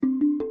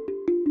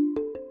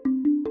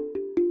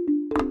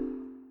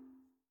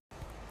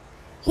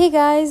Hey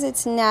guys,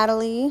 it's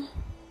Natalie,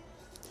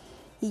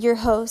 your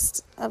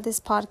host of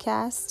this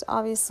podcast.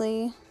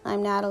 Obviously,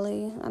 I'm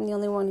Natalie. I'm the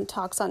only one who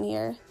talks on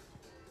here.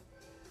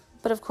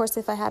 But of course,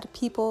 if I had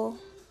people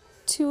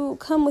to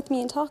come with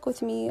me and talk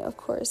with me, of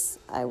course,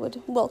 I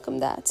would welcome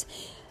that.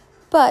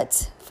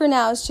 But for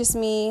now, it's just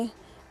me.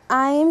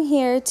 I am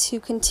here to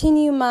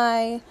continue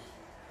my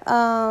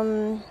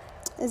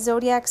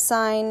zodiac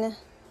sign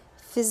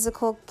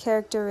physical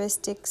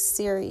characteristics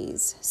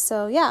series.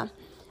 So yeah.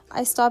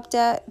 I stopped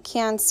at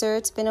Cancer.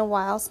 It's been a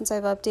while since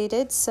I've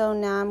updated, so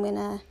now I'm going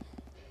to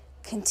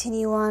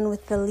continue on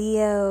with the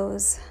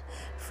Leos.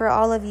 For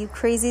all of you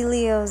crazy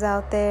Leos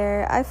out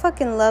there, I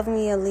fucking love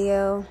me a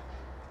Leo.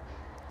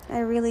 I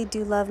really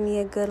do love me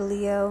a good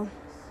Leo.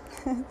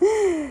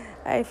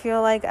 I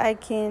feel like I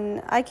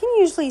can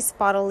usually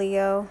spot a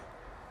Leo.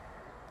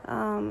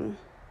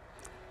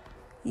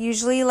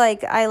 Usually,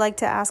 I like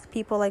to ask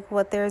people,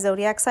 what their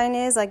zodiac sign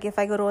is, if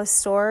I go to a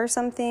store or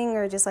something,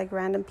 or just,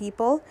 random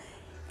people.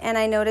 And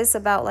I notice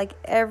about,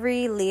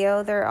 every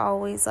Leo, they're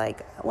always,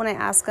 when I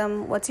ask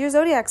them, what's your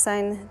zodiac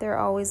sign? They're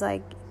always,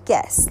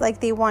 guess.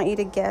 They want you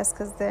to guess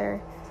because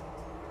they're,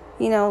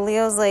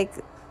 Leo's,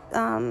 the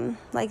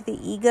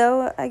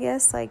ego, I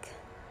guess.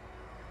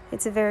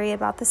 It's very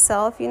about the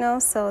self,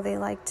 so they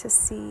like to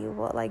see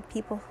what,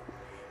 people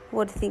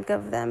would think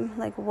of them,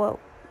 what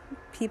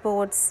people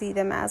would see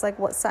them as,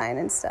 what sign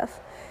and stuff.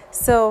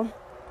 So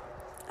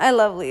I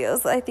love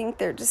Leos. I think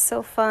they're just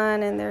so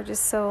fun and they're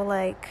just so,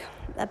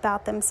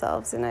 about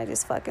themselves, and I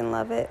just fucking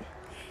love it.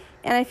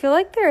 And I feel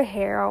like their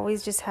hair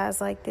always just has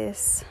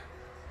this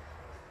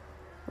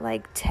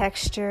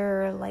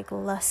texture or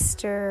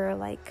luster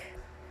or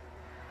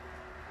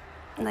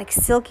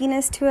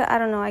silkiness to it. I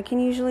don't know. I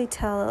can usually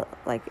tell,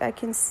 I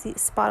can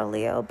spot a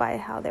Leo by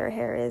how their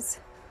hair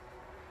is.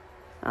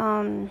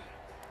 Or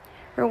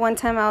one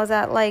time I was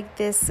at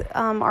this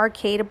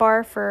arcade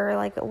bar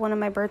for one of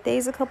my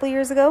birthdays a couple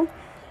years ago,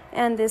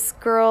 and this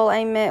girl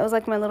I met was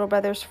my little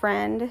brother's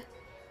friend.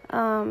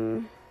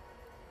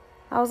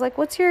 I was like,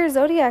 what's your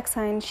zodiac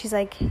sign? She's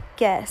like,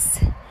 guess.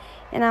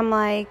 And I'm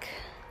like,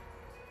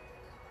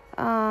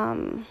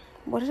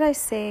 what did I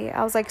say?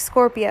 I was like,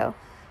 Scorpio.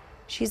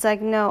 She's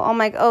like, no. I'm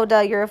like, oh,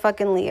 duh, you're a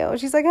fucking Leo.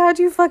 She's like, how'd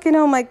you fucking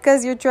know? I'm like,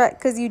 cause you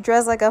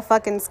dress like a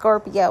fucking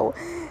Scorpio.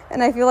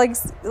 And I feel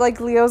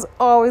like Leos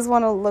always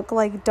want to look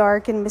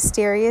dark and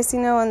mysterious,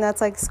 and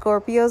that's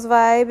Scorpio's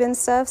vibe and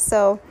stuff.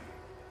 So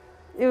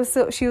she was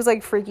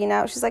freaking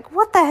out. She's like,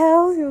 what the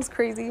hell? It was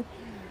crazy.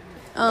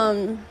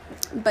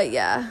 But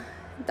yeah,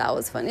 that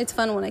was fun. It's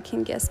fun when I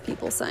can guess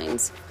people's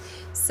signs.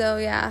 So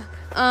yeah.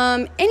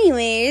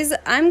 Anyways,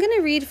 I'm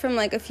gonna read from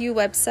a few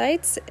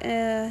websites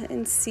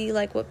and see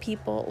what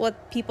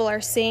people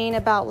are saying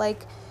about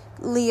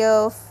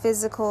Leo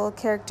physical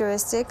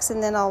characteristics,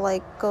 and then I'll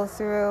go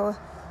through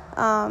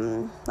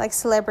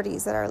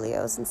celebrities that are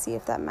Leos and see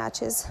if that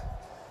matches.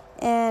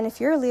 And if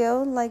you're a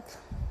Leo,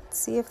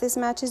 see if this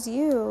matches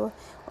you,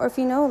 or if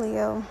you know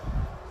Leo,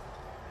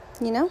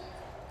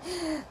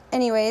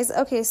 Anyways,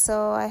 okay,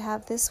 so I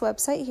have this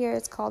website here.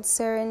 It's called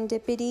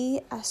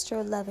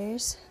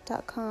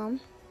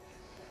serendipityastrolover.com.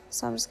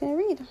 So I'm just going to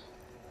read.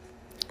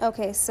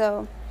 Okay,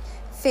 so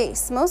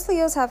face. Most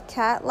Leos have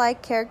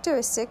cat-like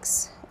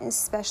characteristics,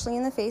 especially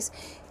in the face.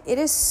 It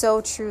is so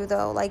true,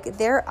 though.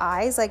 Their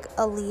eyes, a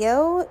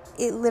Leo,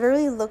 it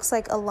literally looks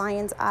like a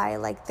lion's eye.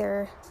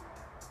 They're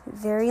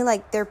very,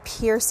 they're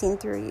piercing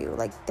through you.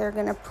 They're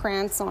going to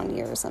prance on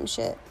you or some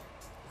shit.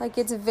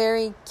 It's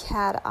very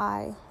cat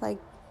eye,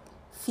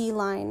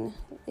 feline,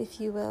 if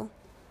you will.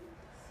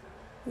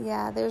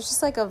 Yeah, there's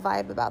just a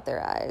vibe about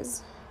their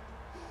eyes.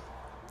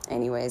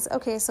 Anyways,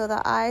 okay, so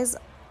the eyes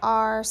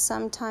are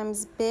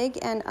sometimes big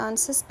and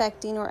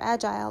unsuspecting, or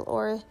agile,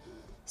 or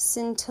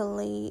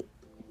scintillating.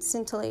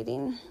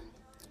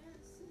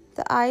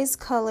 The eye's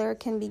color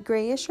can be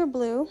grayish or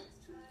blue.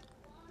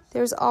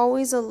 There's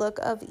always a look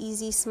of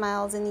easy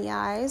smiles in the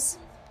eyes.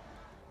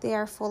 They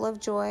are full of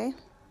joy.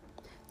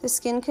 The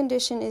skin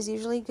condition is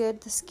usually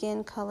good. The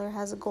skin color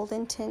has a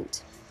golden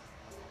tint.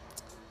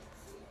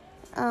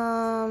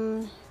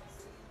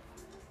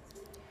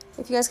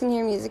 If you guys can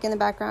hear music in the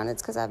background,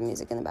 it's because I have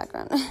music in the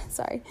background.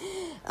 Sorry.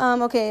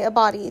 Okay, a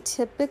body.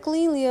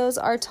 Typically, Leos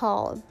are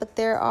tall, but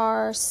there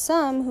are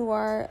some who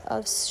are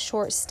of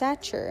short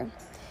stature.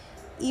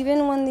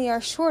 Even when they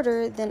are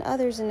shorter than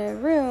others in a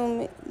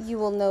room, you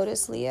will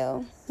notice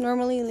Leo.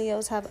 Normally,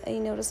 Leos have a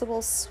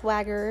noticeable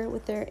swagger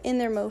in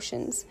their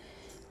motions.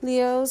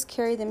 Leos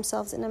carry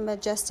themselves in a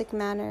majestic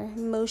manner.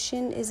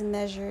 Motion is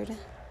measured.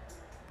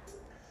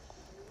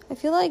 I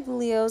feel like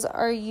Leos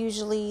are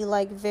usually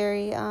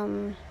very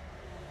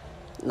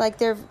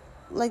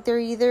they're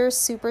either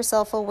super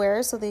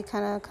self-aware, so they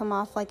kind of come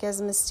off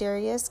as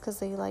mysterious because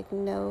they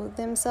know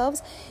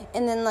themselves,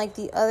 and then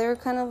the other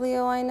kind of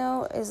Leo I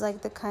know is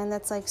the kind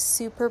that's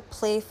super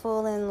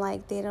playful and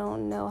they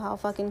don't know how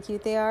fucking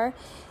cute they are,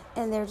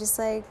 and they're just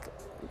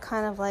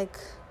kind of a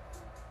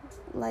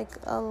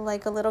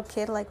little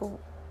kid,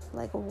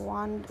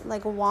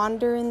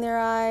 wander in their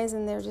eyes,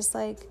 and they're just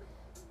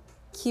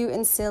cute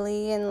and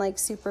silly and like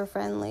super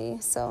friendly.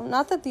 So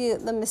not that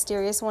the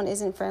mysterious one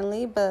isn't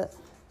friendly, but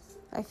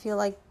I feel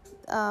like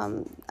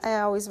I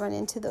always run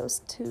into those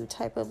two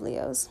type of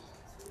Leos.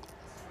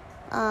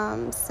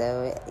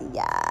 So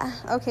yeah.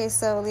 Okay,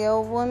 so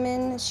Leo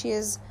woman, she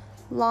is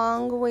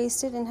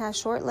long-waisted and has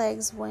short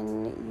legs.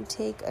 When you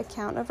take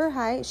account of her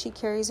height, she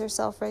carries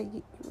herself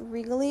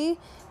regally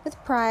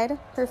with pride.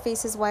 Her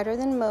face is wider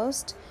than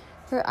most.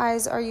 Her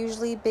eyes are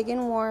usually big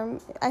and warm.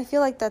 I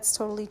feel like that's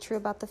totally true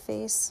about the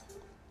face.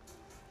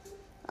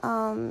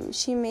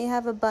 She may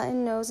have a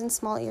button nose and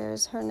small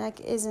ears. Her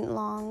neck isn't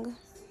long.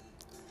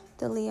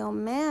 The Leo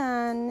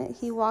man,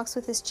 he walks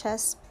with his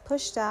chest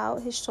pushed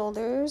out. His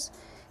shoulders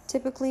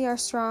typically are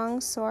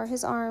strong, so are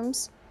his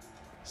arms.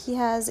 He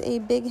has a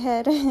big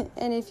head,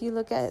 and if you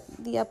look at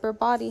the upper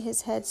body,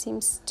 his head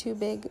seems too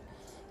big.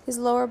 His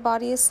lower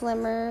body is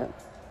slimmer,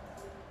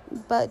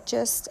 but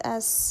just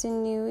as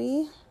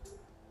sinewy.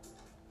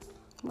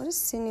 What does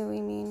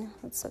sinewy mean?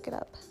 Let's look it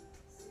up.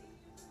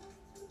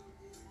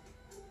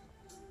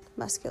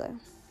 Muscular.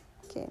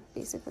 Okay,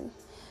 basically.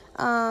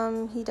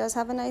 He does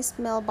have a nice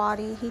male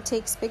body. He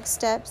takes big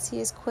steps.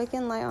 He is quick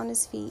and light on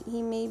his feet.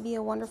 He may be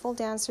a wonderful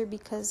dancer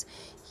because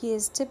he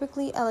is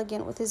typically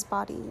elegant with his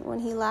body. When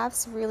he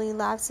laughs, really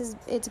laughs,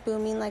 it's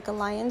booming like a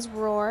lion's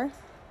roar.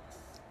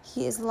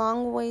 He is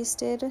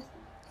long-waisted.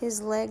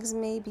 His legs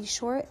may be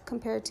short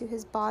compared to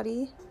his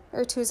body,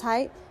 or to his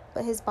height,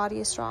 but his body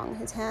is strong.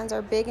 His hands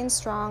are big and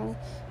strong.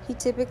 He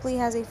typically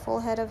has a full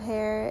head of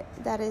hair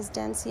that is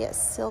dense yet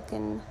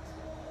silken.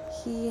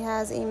 He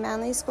has a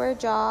manly square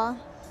jaw.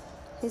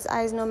 His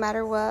eyes, no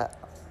matter what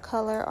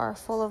color, are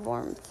full of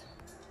warmth.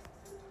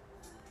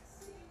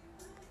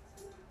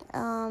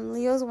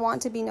 Leos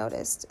want to be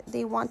noticed.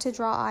 They want to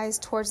draw eyes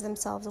towards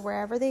themselves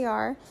wherever they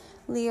are.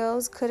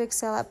 Leos could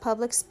excel at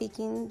public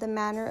speaking. The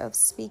manner of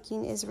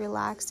speaking is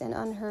relaxed and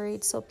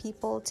unhurried, so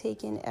people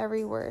take in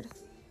every word.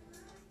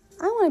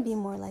 I want to be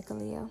more like a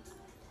Leo.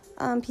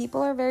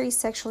 People are very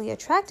sexually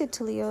attracted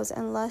to Leos,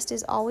 and lust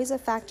is always a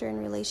factor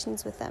in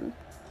relations with them.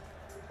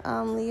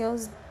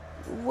 Leos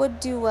would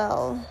do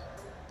well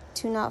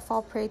to not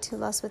fall prey to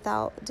lust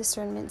without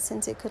discernment,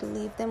 since it could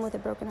leave them with a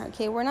broken heart.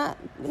 Okay, we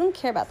don't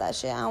care about that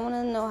shit. I want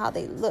to know how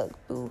they look,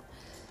 boo.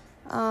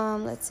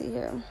 Let's see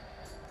here.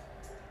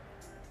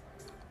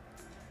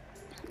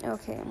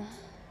 Okay,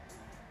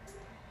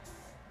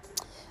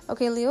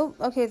 Leo.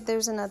 Okay,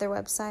 there's another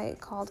website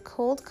called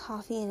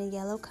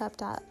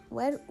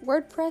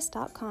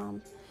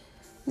coldcoffeeinayellowcup.wordpress.com.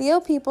 Leo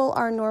people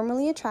are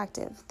normally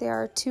attractive. There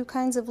are two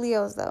kinds of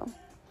Leos, though.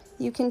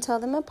 You can tell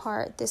them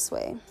apart this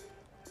way.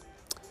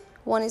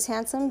 One is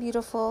handsome,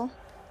 beautiful,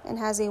 and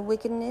has a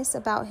wickedness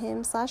about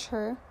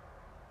him/her.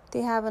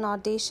 They have an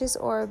audacious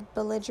or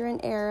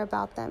belligerent air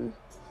about them.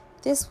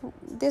 This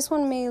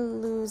one may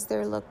lose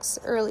their looks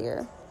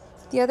earlier.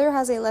 The other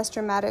has a less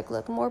dramatic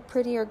look, more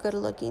pretty or good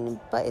looking,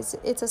 but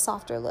it's a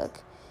softer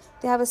look.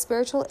 They have a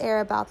spiritual air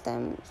about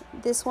them.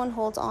 This one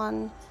holds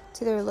on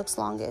to their looks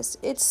longest.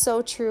 It's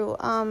so true.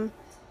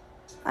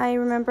 I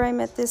remember I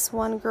met this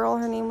one girl.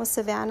 Her name was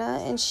Savannah,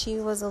 and she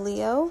was a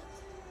Leo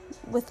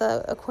with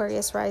a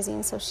Aquarius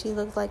rising, so she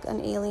looked like an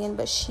alien,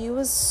 but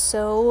she's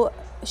so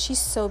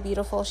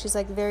beautiful. She's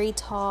like very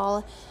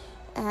tall,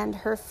 and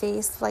her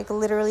face like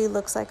literally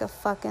looks like a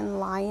fucking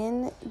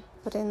lion,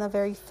 but in a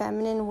very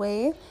feminine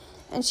way.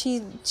 And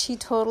she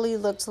totally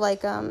looked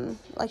like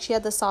she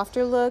had the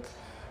softer look,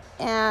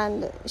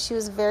 and she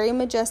was very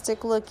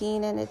majestic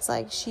looking, and it's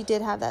like she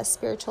did have that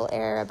spiritual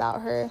air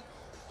about her,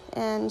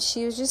 and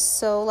she was just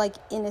so like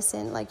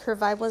innocent. Like her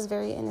vibe was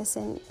very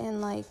innocent,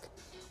 and like,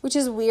 which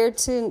is weird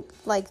to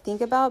like think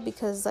about,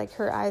 because like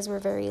her eyes were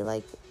very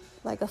like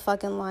a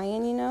fucking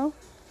lion, you know,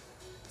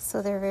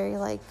 so they're very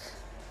like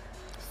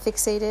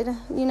fixated,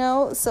 you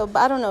know. So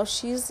but I don't know,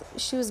 she was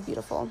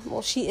beautiful.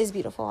 Well, she is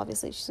beautiful,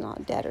 obviously. She's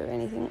not dead or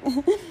anything.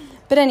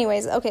 But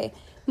anyways, okay,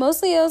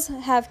 most Leos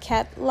have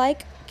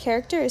cat-like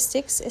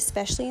characteristics,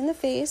 especially in the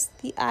face.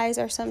 The eyes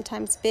are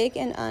sometimes big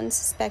and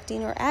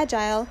unsuspecting, or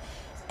agile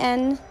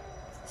and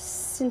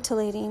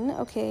scintillating.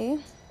 Okay,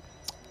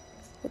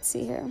 let's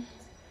see here. I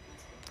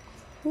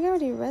think I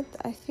already read.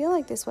 I feel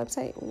like this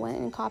website went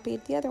and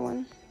copied the other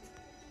one.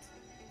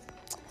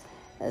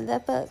 The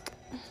fuck.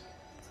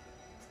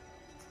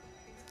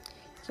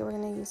 Okay, we're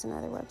gonna use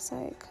another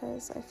website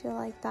because I feel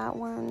like that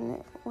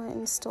one went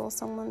and stole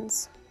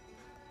someone's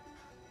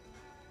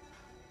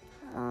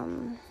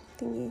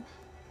thingy.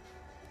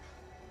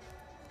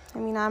 I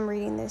mean, I'm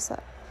reading this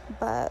up,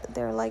 but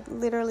they're like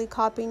literally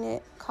copying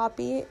it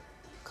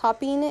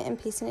and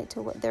pasting it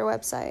to their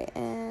website,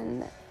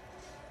 and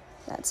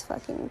that's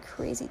fucking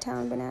crazy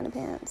town banana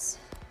pants.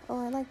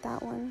 Oh, I like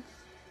that one.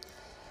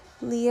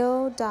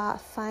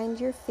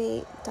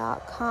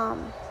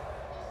 Leo.findyourfate.com.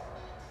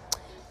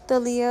 The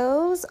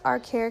Leos are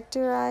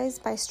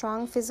characterized by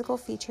strong physical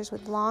features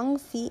with long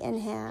feet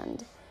and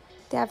hand.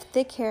 They have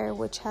thick hair,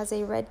 which has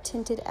a red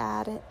tinted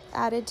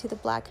added to the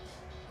black.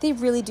 They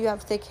really do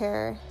have thick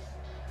hair.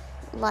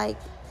 Like,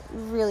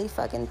 really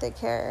fucking thick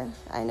hair,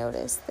 I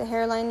noticed. The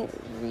hairline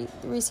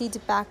recedes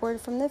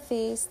backward from the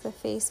face. The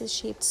face is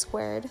shaped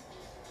squared.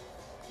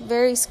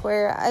 very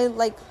square. I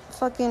like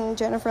fucking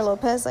Jennifer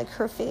Lopez, like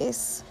her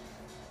face.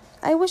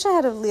 I wish I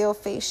had a Leo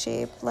face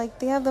shape. Like,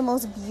 they have the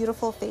most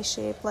beautiful face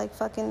shape. Like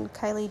fucking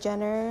Kylie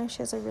Jenner. She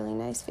has a really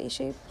nice face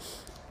shape.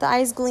 The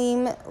eyes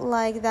gleam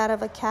like that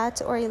of a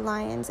cat or a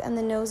lion's, and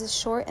the nose is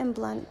short and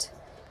blunt.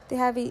 They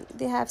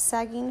have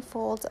sagging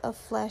folds of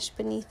flesh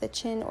beneath the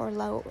chin or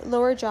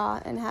lower jaw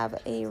and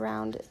have a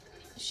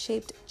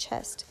round-shaped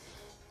chest.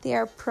 They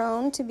are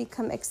prone to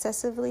become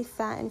excessively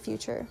fat in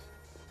future.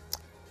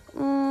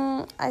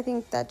 I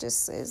think that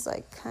just is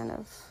like kind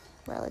of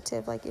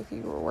relative. Like if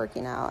you were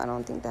working out, I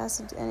don't think that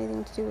has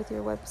anything to do with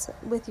your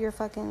with your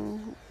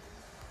fucking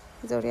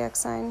zodiac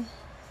sign.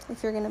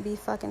 If you're gonna be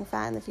fucking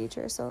fat in the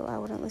future, so I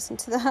wouldn't listen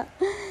to that.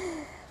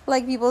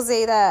 Like people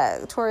say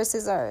that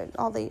Tauruses are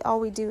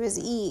all we do is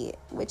eat,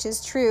 which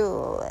is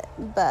true,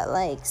 but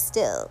like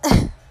still.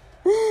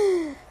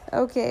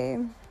 Okay,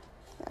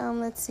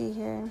 let's see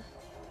here.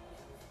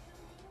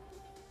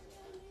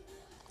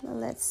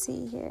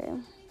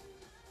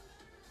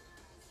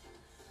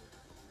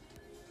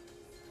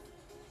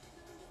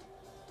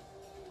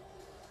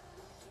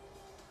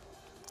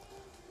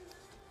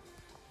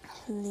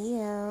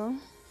 Leo.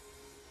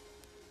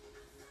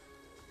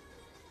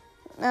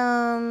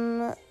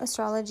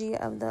 Astrology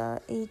of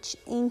the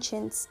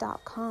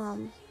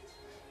ancients.com.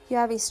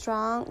 Leos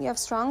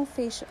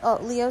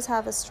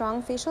have a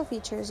strong facial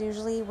features,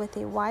 usually with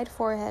a wide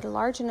forehead,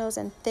 large nose,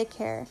 and thick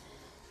hair.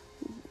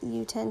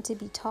 You tend to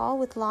be tall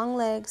with long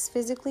legs.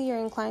 Physically, you're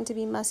inclined to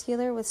be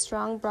muscular with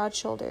strong, broad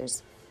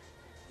shoulders.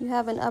 You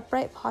have an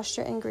upright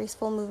posture and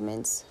graceful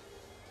movements.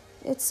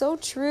 It's so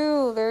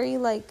true. Very,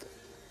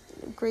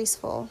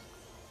 graceful.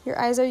 Your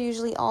eyes are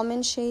usually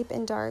almond shape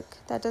and dark.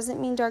 That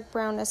doesn't mean dark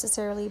brown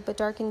necessarily, but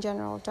dark in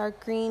general.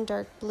 Dark green,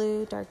 dark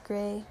blue, dark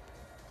gray.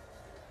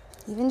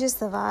 Even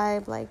just the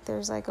vibe,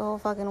 there's a whole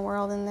fucking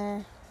world in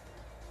there.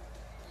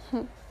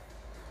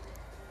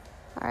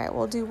 Alright,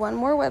 we'll do one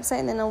more website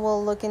and then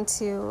we'll look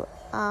into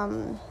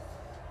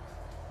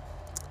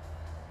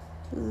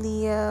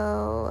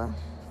Leo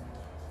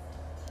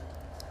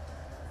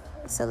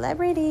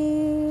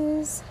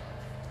celebrities.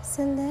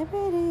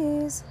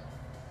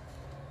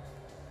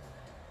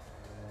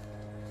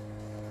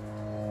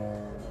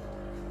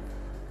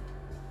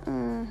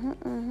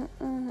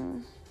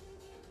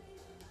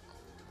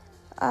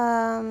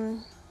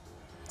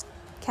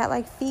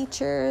 Cat-like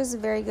features,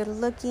 very good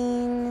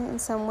looking in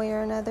some way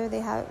or another.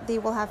 They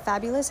will have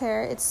fabulous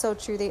hair. It's so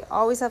true. They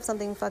always have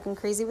something fucking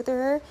crazy with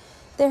their hair.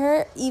 Their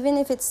hair, even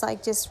if it's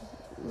just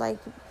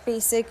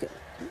basic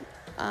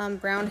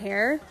brown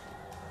hair.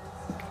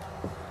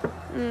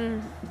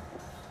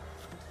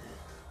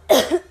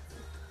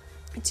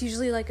 It's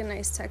usually a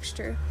nice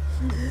texture.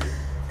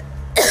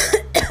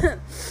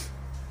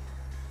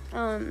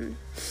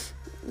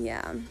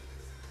 Yeah.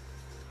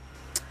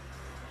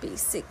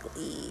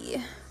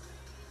 Basically,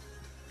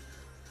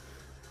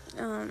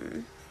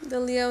 the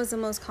Leo is the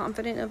most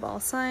confident of all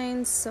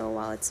signs, so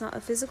while it's not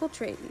a physical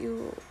trait,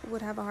 you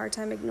would have a hard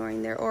time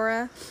ignoring their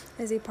aura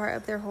as a part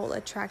of their whole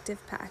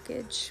attractive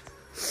package.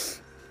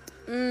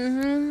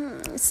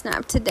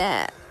 Snap to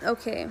that.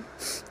 Okay,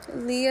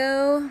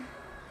 Leo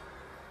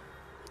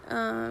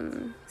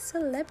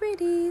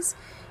celebrities.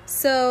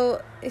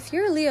 So if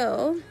you're a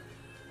Leo,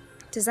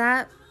 does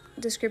that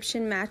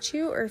description match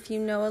you? Or if you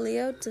know a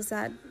Leo, does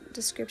that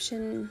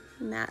description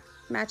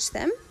match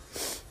them?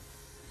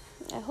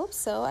 I hope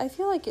so. I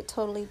feel like it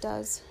totally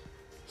does.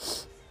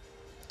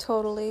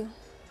 Totally.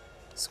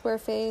 Square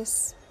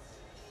face,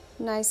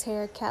 nice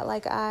hair,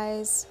 cat-like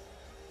eyes.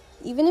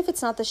 Even if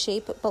it's not the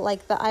shape,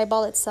 but the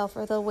eyeball itself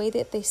or the way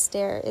that they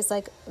stare is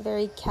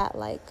very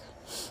cat-like.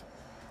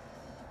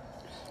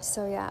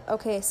 So yeah.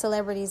 Okay,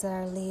 celebrities that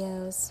are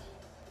Leos.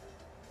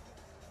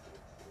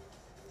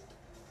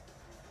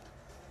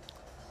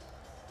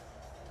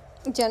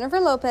 Jennifer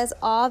Lopez,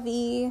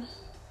 Avi.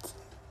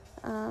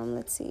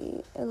 Let's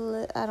see.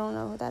 I don't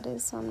know who that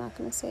is, so I'm not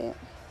going to say it.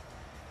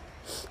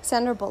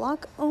 Sandra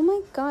Bullock. Oh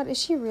my god, is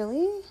she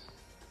really?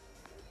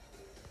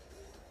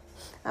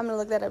 I'm going to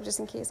look that up just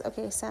in case.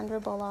 Okay, Sandra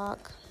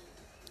Bullock.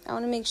 I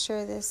want to make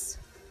sure this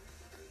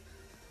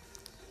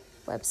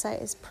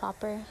website is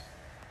proper.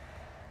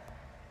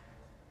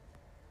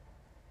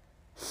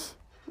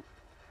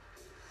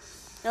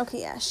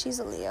 Okay, yeah, she's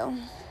a Leo.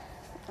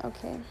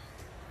 Okay.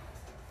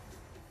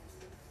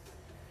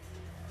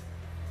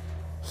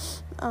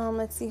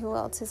 Let's see who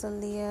else is a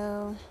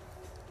Leo.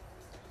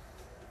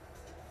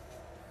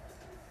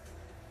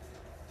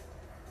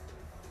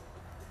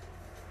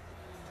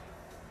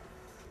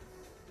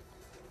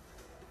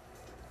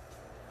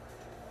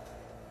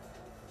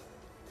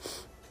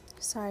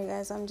 Sorry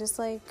guys, I'm just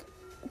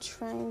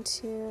trying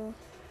to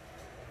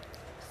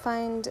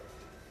find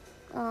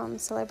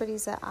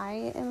celebrities that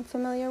I am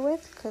familiar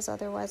with, because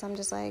otherwise I'm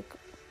just I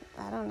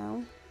don't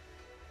know.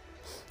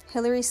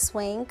 Hilary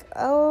Swank.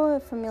 Oh,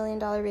 from $1 Million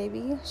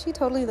Baby. She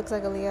totally looks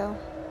like a Leo.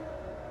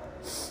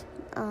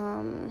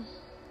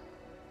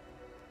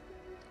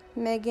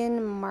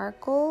 Meghan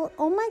Markle.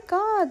 Oh my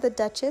god, the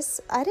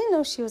Duchess. I didn't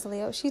know she was a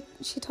Leo. She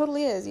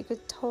totally is. You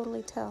could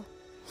totally tell.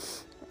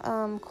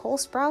 Cole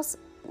Sprouse,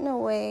 no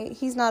way,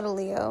 he's not a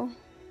Leo.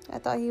 I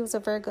thought he was a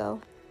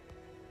Virgo.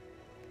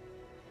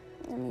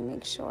 Let me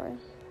make sure.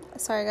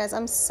 Sorry guys,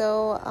 I'm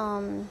so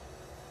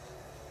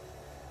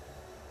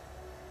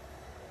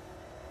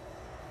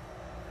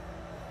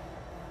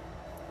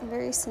a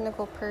very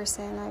cynical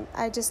person.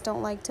 I just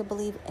don't like to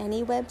believe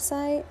any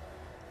website.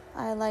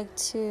 I like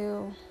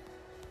to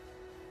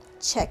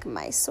check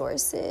my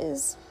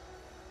sources.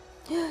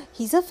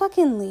 He's a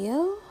fucking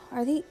Leo?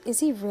 Is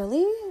he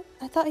really?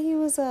 I thought he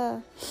was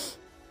a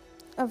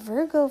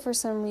Virgo for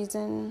some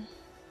reason.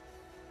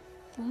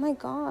 Oh my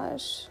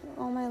gosh,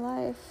 all my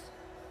life.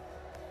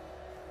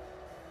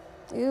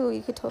 Ew,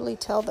 you could totally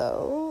tell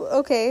though.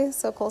 Okay,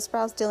 so Cole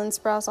Sprouse, Dylan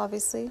Sprouse,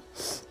 obviously.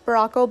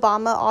 Barack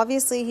Obama,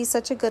 obviously, he's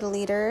such a good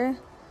leader.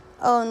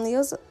 Oh, and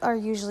Leos are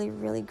usually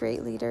really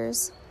great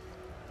leaders.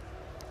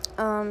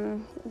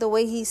 The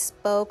way he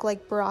spoke,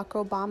 like Barack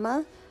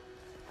Obama,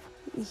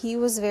 he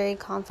was very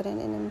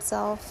confident in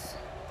himself.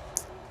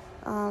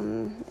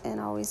 And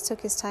always took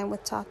his time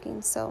with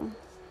talking, so...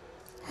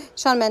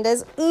 Shawn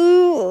Mendes.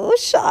 Ooh,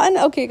 Shawn.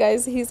 Okay,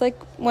 guys, he's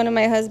like one of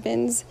my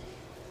husbands.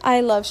 I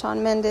love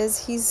Shawn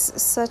Mendes. He's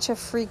such a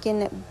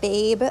freaking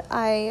babe.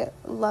 I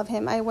love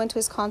him. I went to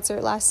his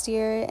concert last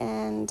year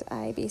and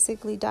I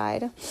basically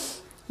died.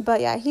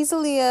 But yeah, he's a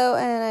Leo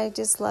and I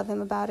just love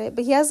him about it.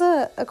 But he has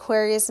a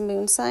Aquarius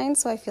moon sign,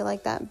 so I feel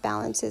like that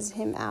balances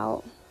him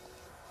out.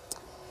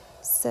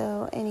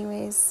 So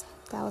anyways,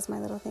 that was my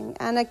little thing.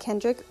 Anna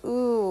Kendrick.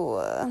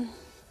 Ooh.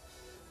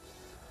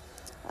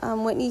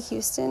 Whitney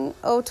Houston.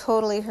 Oh,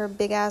 totally. Her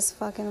big ass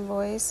fucking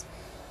voice.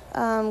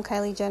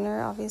 Kylie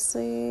Jenner,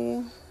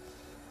 obviously.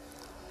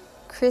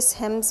 Chris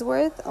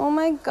Hemsworth. Oh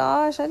my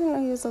gosh, I didn't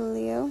know he was a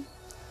Leo.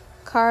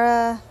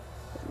 Cara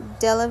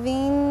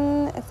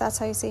Delevingne, if that's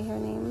how you say her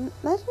name.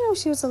 I didn't know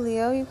she was a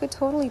Leo. You could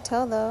totally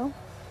tell though.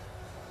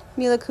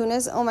 Mila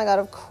Kunis. Oh my god,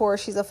 of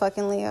course she's a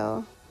fucking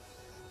Leo.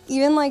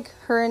 Even like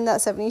her in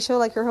that 70s show,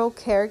 like her whole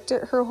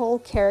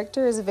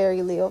character is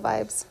very Leo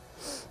vibes.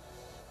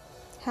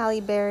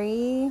 Halle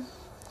Berry.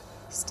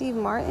 Steve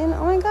Martin.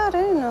 Oh my god,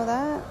 I didn't know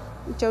that.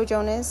 Joe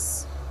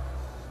Jonas.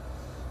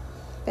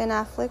 Ben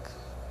Affleck.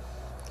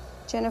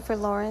 Jennifer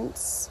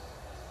Lawrence.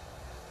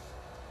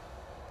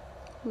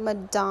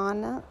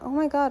 Madonna. Oh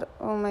my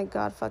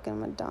god, fucking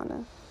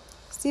Madonna.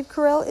 Steve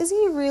Carell. Is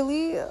he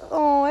really?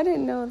 Oh, I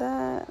didn't know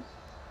that.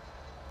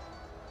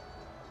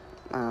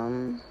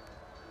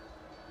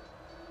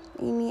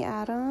 Amy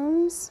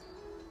Adams.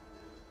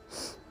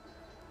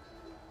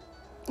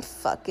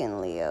 Fucking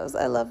Leos.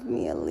 I love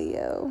me a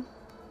Leo.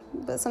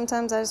 But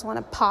sometimes I just want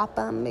to pop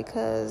them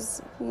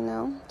because,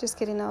 just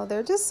kidding. No,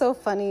 they're just so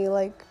funny.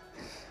 Like,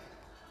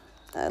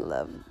 I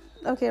love...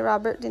 Okay,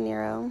 Robert De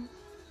Niro.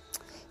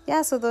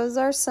 Yeah, so those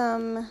are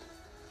some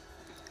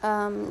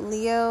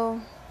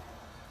Leo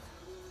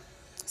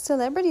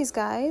celebrities,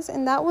 guys.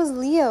 And that was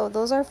Leo.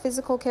 Those are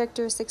physical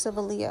characteristics of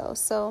a Leo.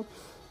 So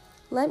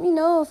let me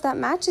know if that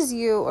matches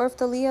you or if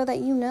the Leo that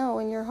you know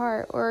in your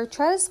heart. Or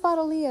try to spot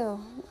a Leo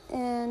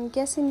and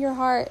guess in your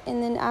heart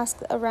and then ask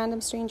a random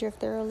stranger if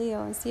they're a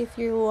Leo and see if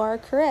you are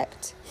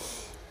correct.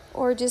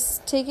 Or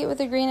just take it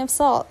with a grain of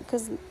salt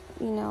because,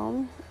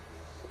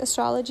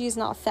 astrology is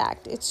not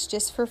fact. It's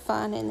just for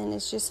fun, and then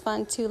it's just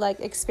fun to like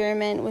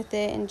experiment with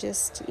it and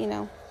just,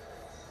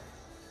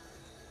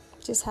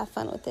 just have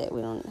fun with it.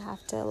 We don't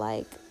have to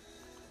like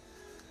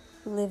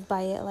live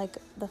by it like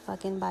the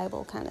fucking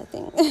Bible kind of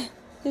thing.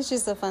 It's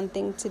just a fun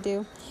thing to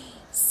do.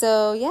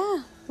 So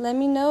yeah, let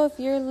me know if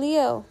you're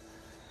Leo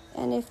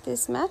and if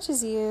this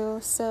matches you.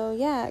 So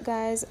yeah,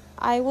 guys,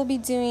 I will be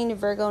doing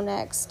Virgo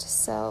next.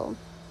 So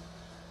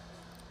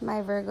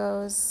my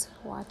Virgos,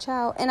 watch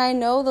out. And I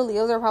know the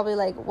Leos are probably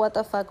like, what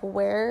the fuck,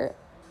 where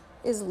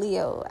is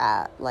Leo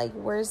at? Like,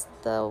 where's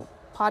the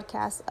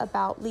podcast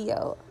about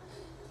Leo?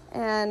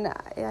 And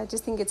I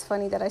just think it's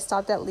funny that I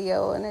stopped at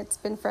Leo and it's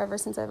been forever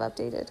since I've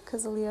updated,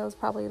 because the Leos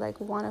probably like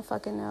want to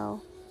fucking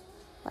know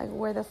like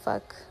where the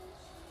fuck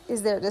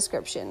is their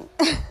description.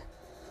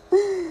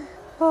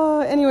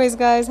 Oh, anyways,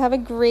 guys, have a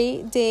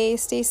great day.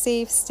 Stay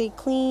safe, stay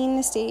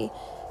clean, stay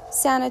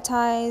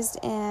sanitized,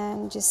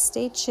 and just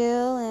stay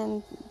chill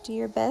and do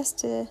your best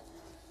to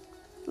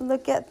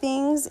look at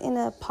things in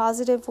a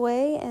positive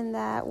way, and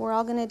that we're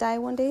all gonna die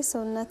one day,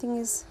 so nothing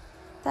is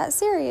that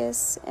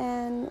serious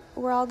and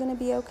we're all gonna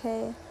be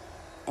okay.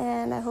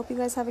 And I hope you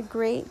guys have a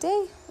great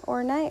day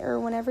or night or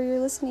whenever you're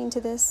listening to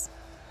this.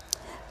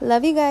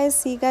 Love you guys.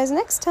 See you guys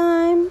next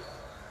time.